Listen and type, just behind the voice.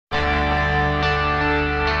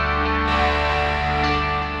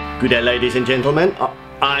Good day, ladies and gentlemen.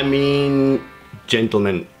 I mean,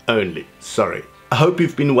 gentlemen only, sorry. I hope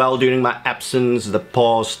you've been well during my absence the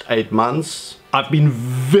past 8 months. I've been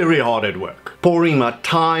very hard at work, pouring my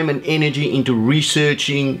time and energy into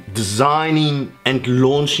researching, designing, and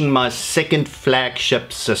launching my second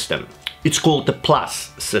flagship system. It's called the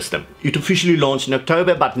Plus system. It officially launched in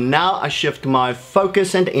October, but now I shift my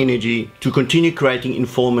focus and energy to continue creating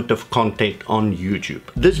informative content on YouTube.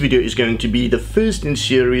 This video is going to be the first in a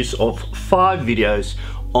series of 5 videos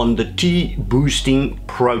on the T boosting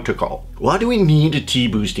protocol. Why do we need a T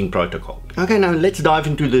boosting protocol? Okay, now let's dive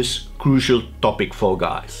into this crucial topic for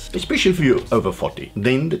guys, especially for you over 40.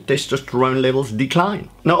 Then the testosterone levels decline.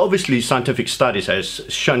 Now obviously scientific studies has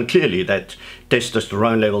shown clearly that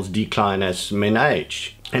testosterone levels decline as men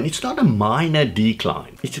age. And it's not a minor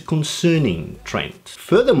decline, it's a concerning trend.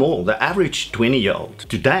 Furthermore, the average 20-year-old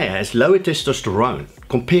today has lower testosterone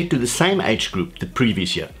compared to the same age group the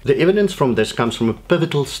previous year. The evidence from this comes from a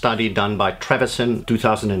pivotal study done by Travison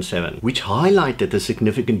 2007, which highlighted a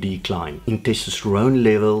significant decline in testosterone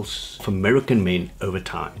levels for American men over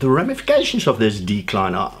time. The ramifications of this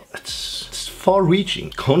decline are it's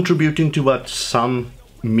far-reaching, contributing to what some,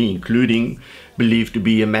 me including, believe to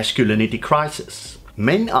be a masculinity crisis.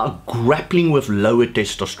 Men are grappling with lower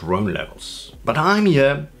testosterone levels, but I'm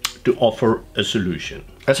here to offer a solution.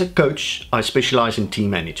 As a coach, I specialize in team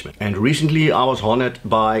management, and recently I was honored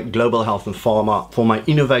by Global Health and Pharma for my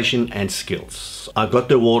innovation and skills. I got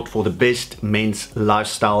the award for the best men's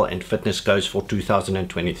lifestyle and fitness coach for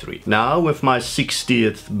 2023. Now, with my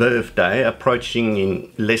 60th birthday approaching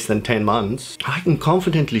in less than 10 months, I can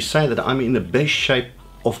confidently say that I'm in the best shape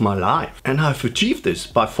of my life, and I've achieved this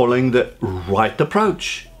by following the right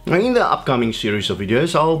approach. Now, in the upcoming series of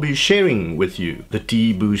videos, I'll be sharing with you the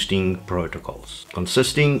T boosting protocols,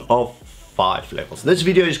 consisting of 5 levels. This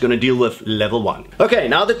video is going to deal with level 1. Okay,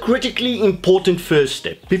 now the critically important first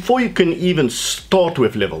step. Before you can even start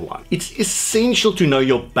with level 1, it's essential to know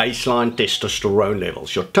your baseline testosterone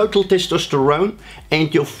levels, your total testosterone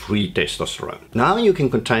and your free testosterone. Now you can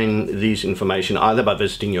contain these information either by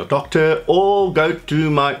visiting your doctor or go to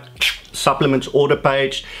my supplements order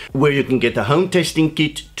page, where you can get a home testing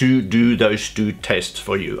kit to do those 2 tests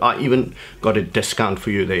for you. I even got a discount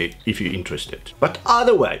for you there if you're interested. But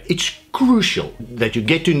either way, it's crucial that you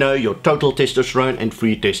get to know your total testosterone and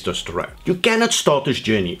free testosterone. You cannot start this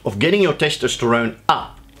journey of getting your testosterone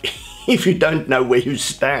up if you don't know where you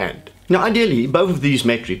stand. Now ideally, both of these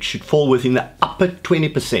metrics should fall within the upper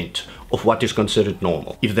 20% of what is considered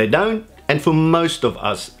normal. If they don't, and for most of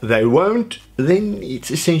us they won't, then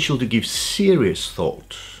it's essential to give serious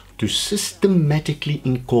thought to systematically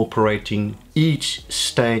incorporating each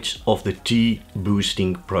stage of the T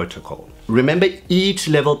boosting protocol. Remember, each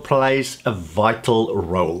level plays a vital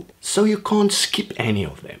role, so you can't skip any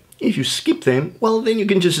of them. If you skip them, well, then you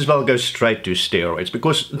can just as well go straight to steroids,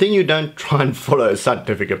 because then you don't try and follow a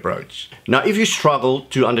scientific approach. Now, if you struggle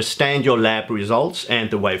to understand your lab results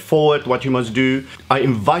and the way forward, what you must do, I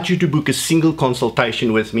invite you to book a single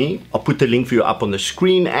consultation with me. I'll put the link for you up on the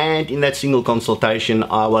screen, and in that single consultation,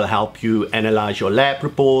 I will help you analyze your lab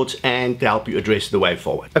reports and help you address the way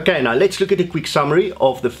forward. Okay, now let's look at a quick summary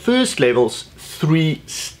of the first level's 3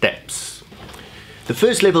 steps. The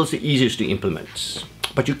first level is the easiest to implement,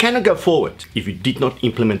 but you cannot go forward if you did not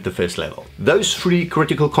implement the first level. Those 3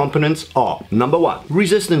 critical components are: number 1,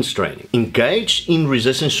 resistance training. Engage in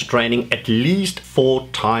resistance training at least 4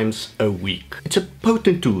 times a week. It's a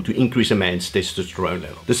potent tool to increase a man's testosterone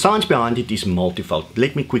level. The science behind it is multifold.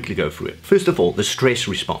 Let me quickly go through it. First of all, the stress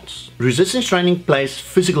response. Resistance training places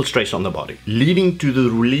physical stress on the body, leading to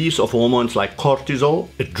the release of hormones like cortisol,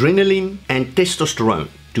 adrenaline, and testosterone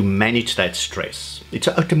to manage that stress. It's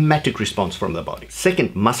an automatic response from the body.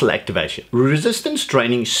 Second, muscle activation. Resistance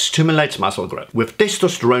training stimulates muscle growth, with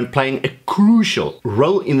testosterone playing a crucial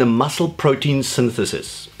role in the muscle protein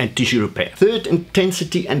synthesis and tissue repair. Third,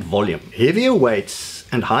 intensity and volume. Heavier weights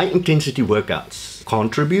and high intensity workouts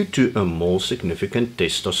contribute to a more significant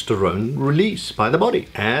testosterone release by the body,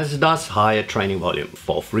 as does higher training volume.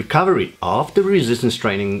 Fourth, recovery. After resistance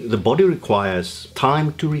training, the body requires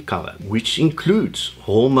time to recover, which includes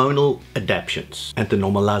hormonal adaptations and the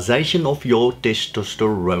normalization of your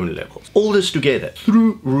testosterone levels. All this together,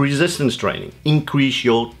 through resistance training, increase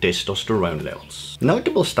your testosterone levels.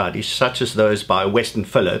 Notable studies such as those by Weston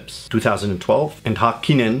Phillips 2012 and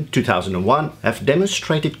Harkinen 2001 have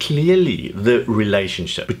demonstrated clearly the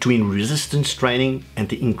relationship between resistance training and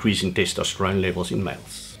the increase in testosterone levels in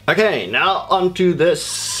males. Okay, now on to the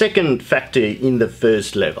second factor in the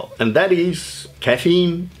first level, and that is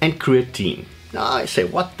caffeine and creatine. Now I say,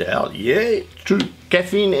 what the hell? Yeah, true.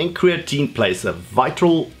 Caffeine and creatine plays a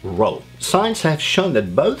vital role. Science has shown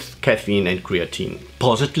that both caffeine and creatine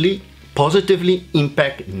positively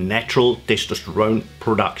impact natural testosterone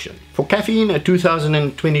production. For caffeine, a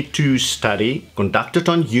 2022 study conducted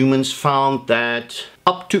on humans found that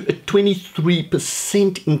up to a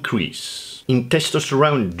 23% increase in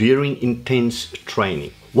testosterone during intense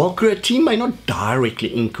training. While creatine may not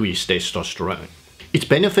directly increase testosterone, its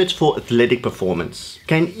benefits for athletic performance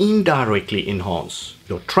can indirectly enhance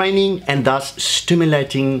your training and thus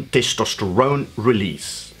stimulating testosterone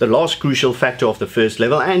release. The last crucial factor of the first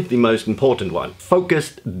level, and the most important one,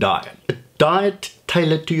 focused diet. A diet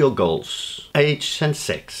tailored to your goals, age and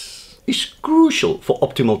sex, is crucial for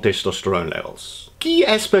optimal testosterone levels. Key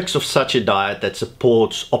aspects of such a diet that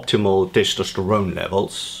supports optimal testosterone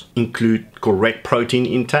levels include correct protein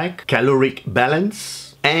intake, caloric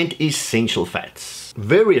balance, and essential fats.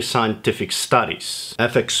 Various scientific studies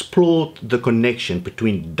have explored the connection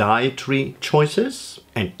between dietary choices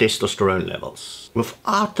and testosterone levels.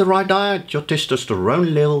 Without the right diet, your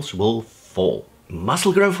testosterone levels will fall.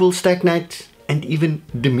 Muscle growth will stagnate and even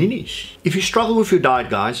diminish. If you struggle with your diet,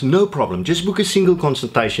 guys, no problem. Just book a single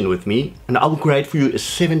consultation with me and I will create for you a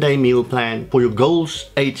 7-day meal plan for your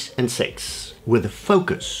goals, age and sex with a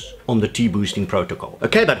focus on the T-boosting protocol.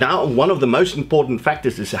 Okay, but now one of the most important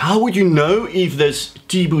factors is how would you know if this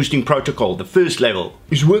T-boosting protocol, the first level,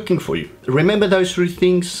 is working for you? Remember those three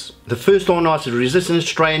things? The first one was resistance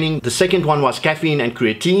training, the second one was caffeine and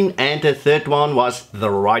creatine, and the third one was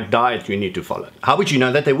the right diet you need to follow. How would you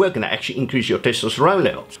know that they work and they actually increase your testosterone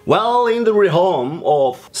levels? Well, in the realm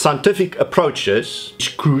of scientific approaches, it's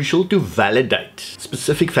crucial to validate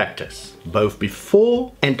specific factors, both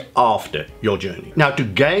before and after your journey. Now, to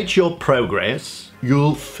gauge your progress,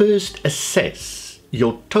 you'll first assess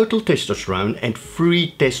your total testosterone and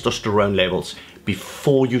free testosterone levels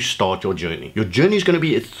before you start your journey. Your journey is going to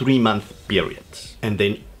be a 3-month period. And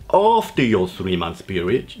then after your 3-month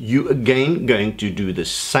period, you again going to do the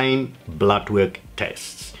same blood work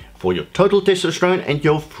tests for your total testosterone and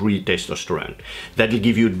your free testosterone. That will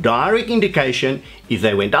give you direct indication if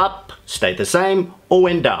they went up, stayed the same, or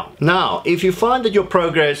went down. Now, if you find that your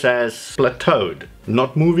progress has plateaued,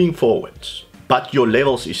 not moving forwards, but your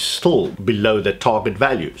levels is still below the target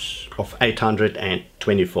values of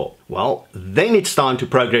 824, well, then it's time to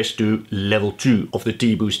progress to level 2 of the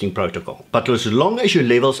T-boosting protocol. But as long as your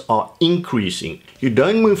levels are increasing, you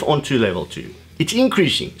don't move on to level 2. It's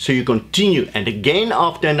increasing, so you continue, and again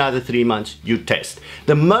after another 3 months you test.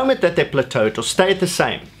 The moment that they plateaued or stayed the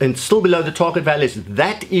same and still below the target values,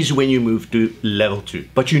 that is when you move to level 2.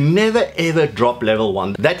 But you never ever drop level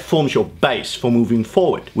 1. That forms your base for moving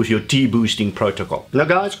forward with your T-boosting protocol. Now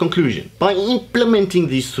guys, conclusion. By implementing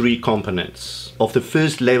these 3 components of the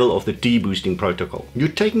first level of the T-boosting protocol, you're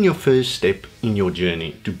taking your first step in your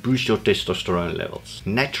journey to boost your testosterone levels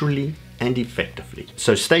naturally and effectively.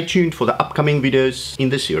 So stay tuned for the upcoming videos in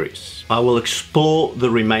the series. I will explore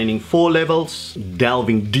the remaining 4 levels,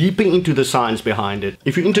 delving deeper into the science behind it.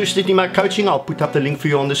 If you're interested in my coaching, I'll put up the link for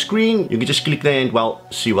you on the screen. You can just click there and, well,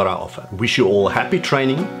 see what I offer. Wish you all happy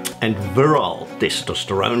training and virile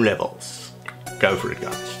testosterone levels. Go for it,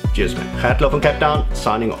 guys. Cheers, man. Gert Love from Cape Town,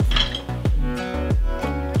 signing off.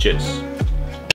 Cheers.